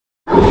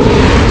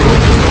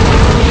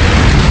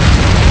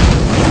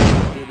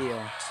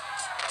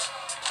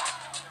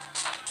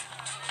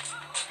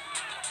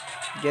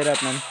Get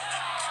up, man.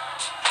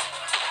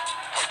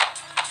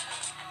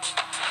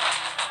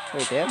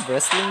 Wait, they have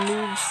wrestling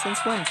moves since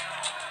when?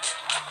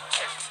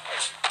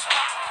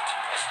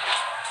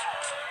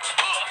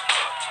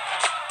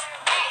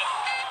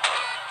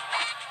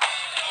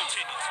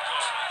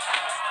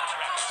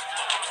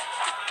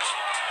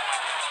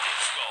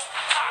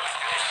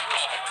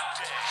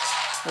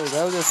 Wait,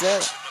 how does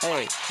that?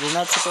 Hey, you're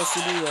not supposed to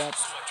do that.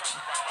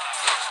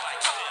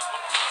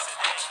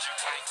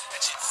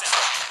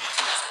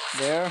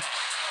 There.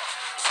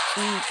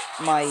 Eat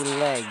my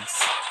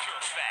legs.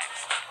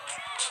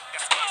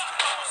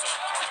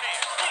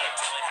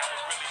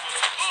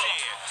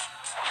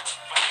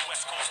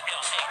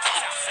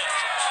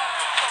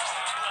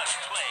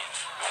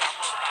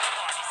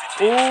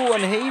 Oh,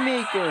 and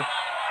haymaker.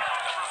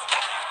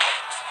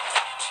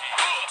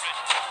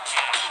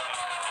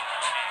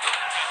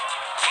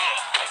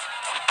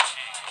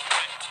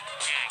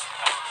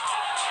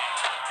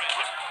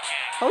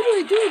 How do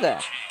I do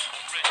that?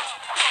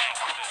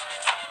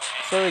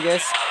 Sorry,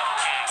 guys.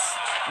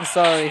 I'm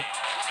sorry.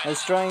 I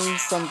was trying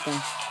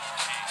something.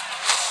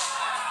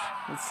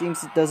 It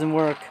seems it doesn't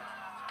work.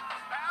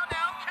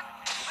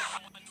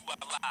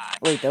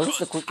 Wait, that was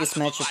the quickest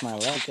match of my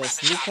life,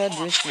 because Luke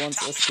Hadris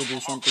wants us to do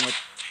something.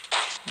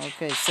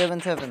 Okay,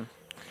 7th heaven.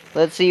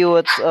 Let's see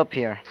what's up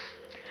here.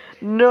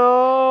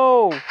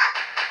 No!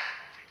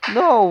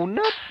 No,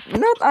 not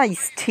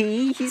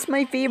Ice-T. He's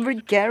my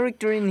favorite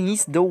character, and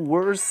he's the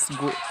worst.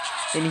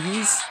 And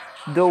he's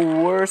the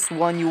worst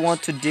one you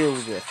want to deal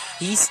with.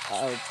 He's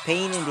a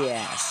pain in the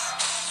ass.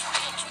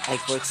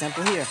 Like, for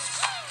example, here.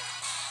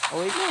 Oh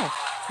wait, no.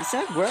 He's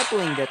not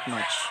grappling that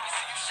much.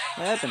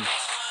 What happened?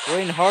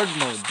 We're in hard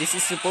mode. This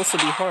is supposed to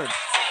be hard.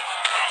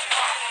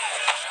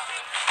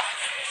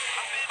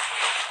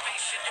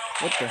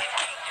 What the?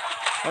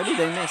 How did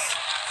I miss?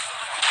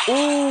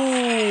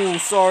 Oh,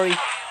 sorry.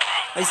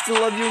 I still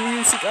love your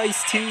music,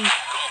 Ice-T.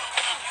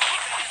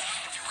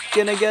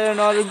 Can I get an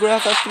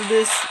autograph after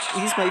this?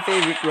 He's my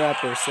favorite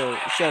rapper, so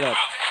shut up.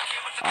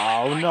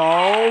 Oh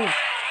no!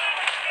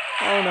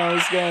 Oh no,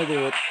 he's gonna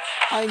do it.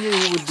 I knew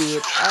he would do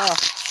it. Ah!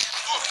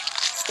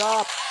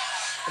 Stop!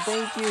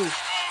 Thank you.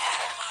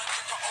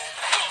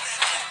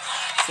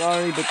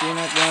 Sorry, but you're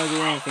not gonna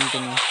do anything to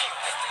me.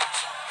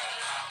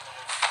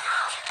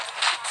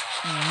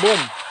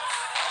 Boom!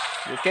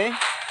 You okay?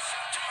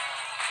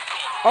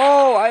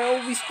 Oh, I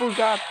always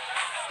forgot.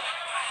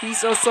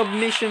 He's a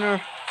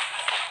submissioner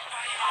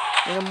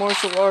and a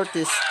martial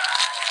artist.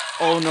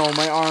 Oh no,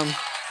 my arm.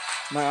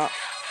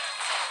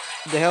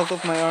 The health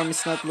of my arm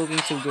is not looking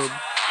too good.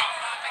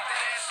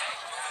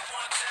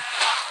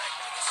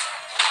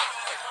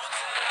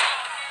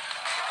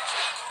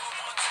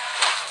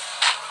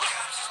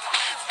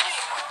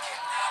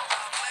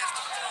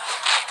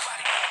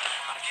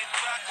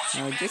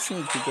 I just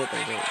need to get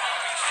away.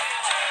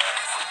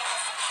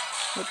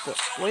 What the?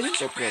 Why did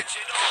that work?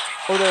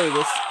 Oh, there it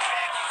is.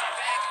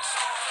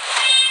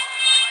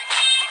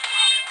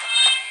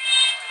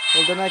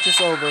 Well, the match is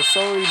over.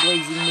 Sorry,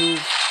 blazing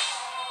move.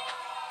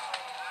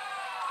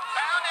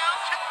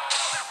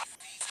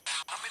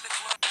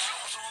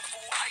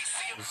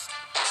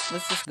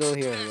 Let's just go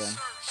here again.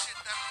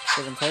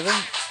 7th heaven?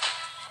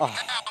 Oh.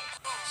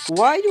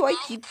 Why do I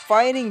keep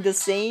fighting the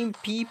same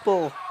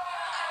people?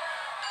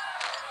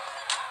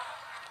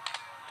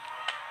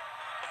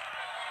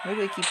 Why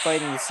do I keep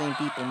fighting the same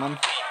people, man?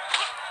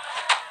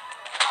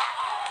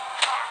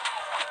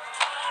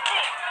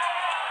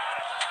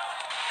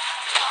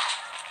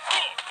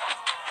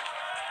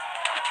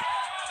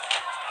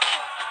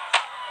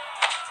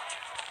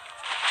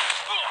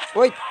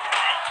 Wait!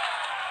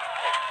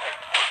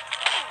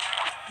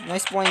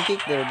 Nice point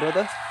kick there,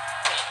 brother.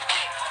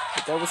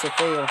 But that was a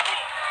fail.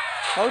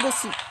 How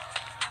does he...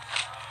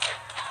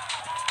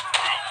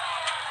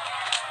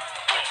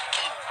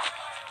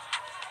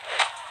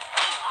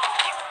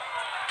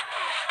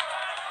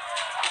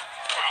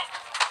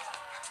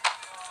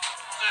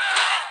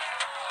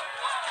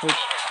 Wait.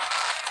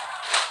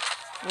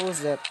 What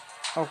was that?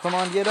 Oh, come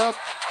on, get up.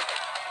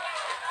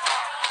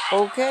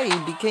 Okay,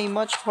 it became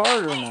much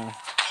harder now.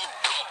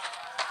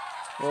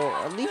 Well,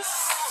 at least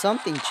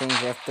something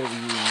changed after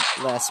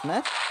we last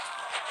met.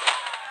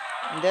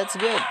 And that's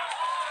good.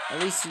 At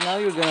least now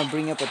you're gonna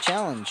bring up a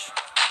challenge.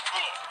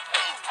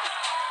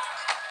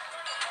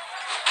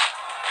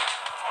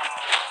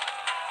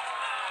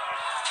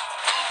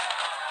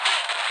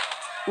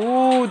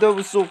 Ooh, that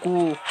was so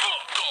cool.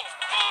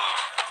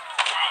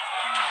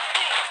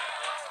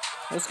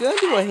 I was gonna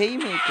do a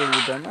haymaker,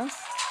 you dumbass.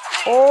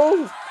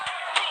 Oh!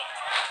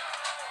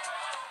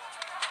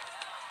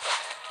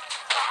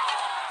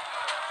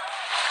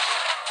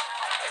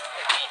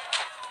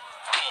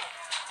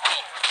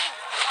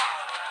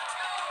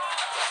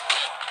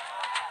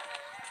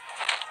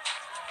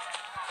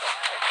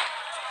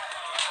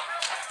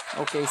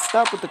 Okay,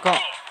 stop with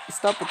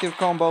your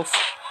combos.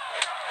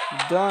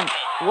 Done.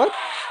 What?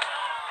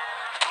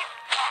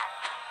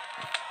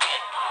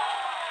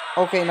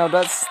 Okay, now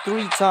that's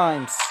 3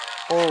 times.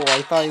 Oh,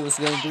 I thought he was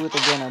gonna do it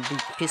again. I'd be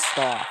pissed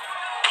off.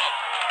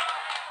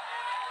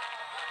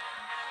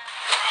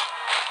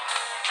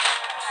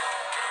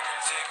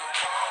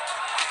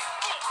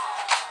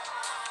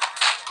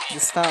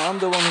 This time I'm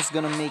the one who's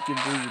gonna make you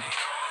bleed.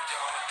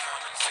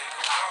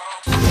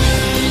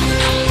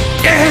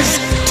 Is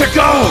to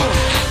go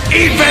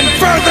even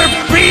further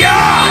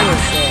beyond!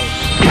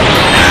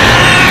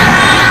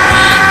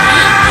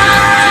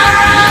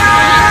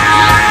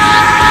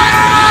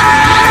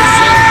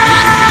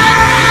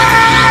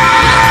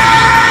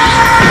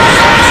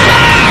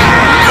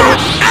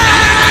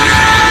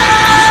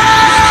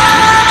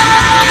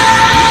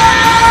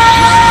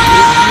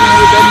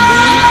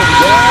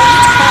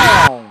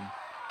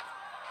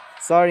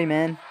 Sorry,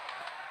 man.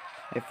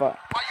 If I... While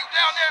you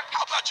down there,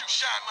 how about you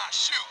shine my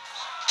shoes?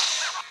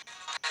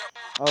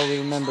 Oh, we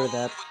remember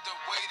that.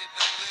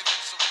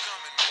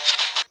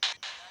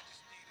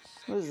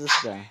 Who is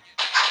this guy?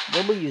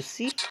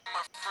 WC?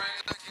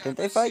 Didn't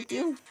I fight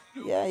you?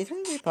 Yeah, I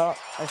think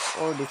I've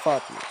already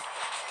fought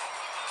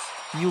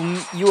you.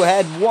 You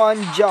had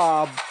one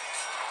job.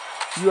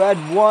 You had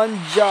one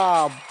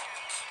job.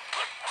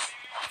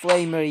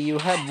 Flamer, you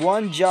had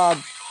one job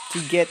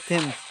to get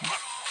him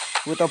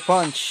with a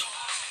punch.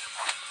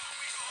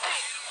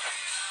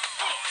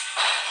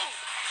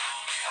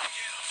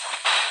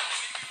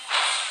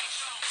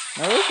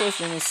 My real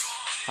question is,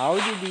 how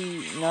did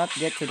he not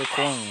get to the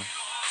corner?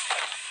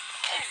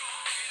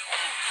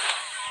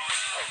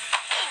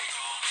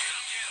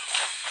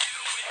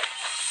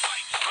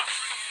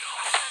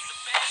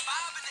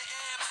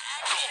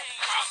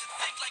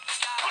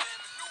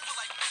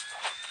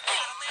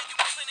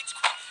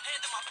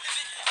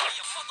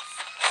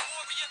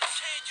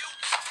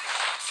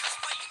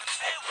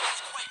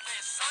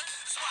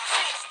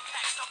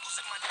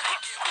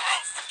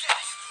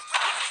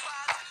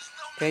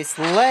 Okay,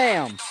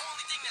 slam!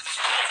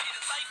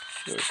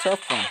 You're a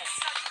tough one,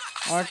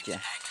 aren't you?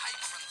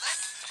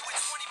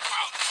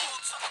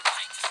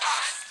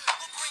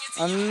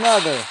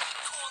 Another.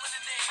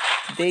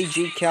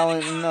 Deji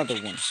Callan,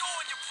 another one.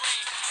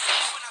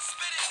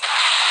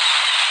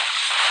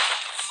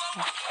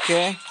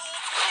 Okay.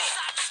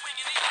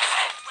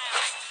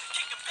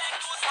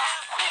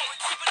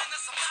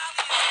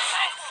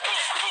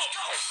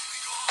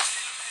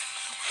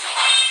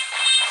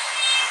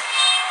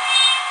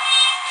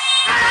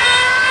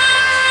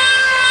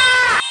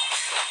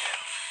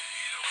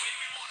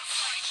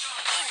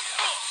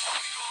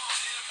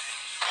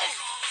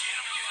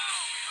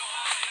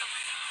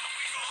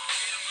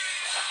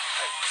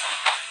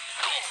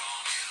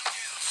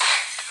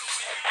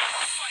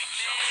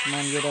 Come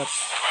on, get up.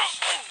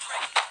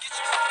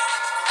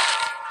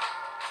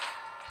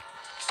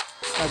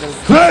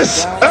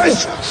 This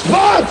is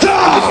Sparta!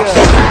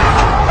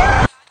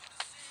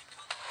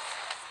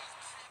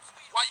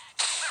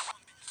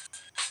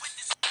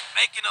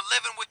 Making a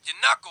living with your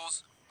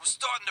knuckles was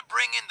starting to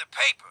bring in the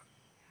paper.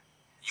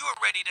 You were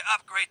ready to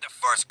upgrade to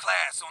first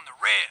class on the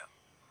rail.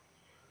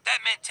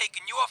 That meant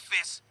taking your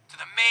fists to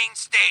the main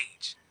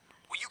stage,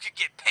 where you could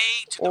get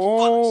paid to the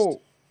fullest.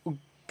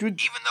 Good.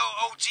 Even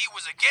though OG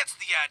was against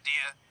the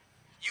idea,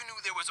 you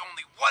knew there was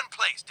only one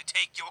place to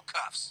take your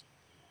cuffs.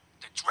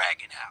 The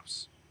Dragon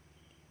House.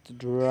 The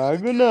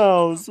Dragon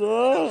House.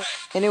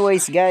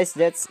 Anyways, guys,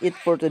 that's it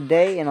for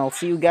today, and I'll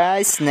see you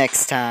guys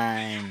next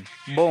time.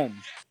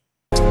 Boom.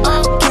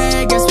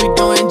 Okay, guess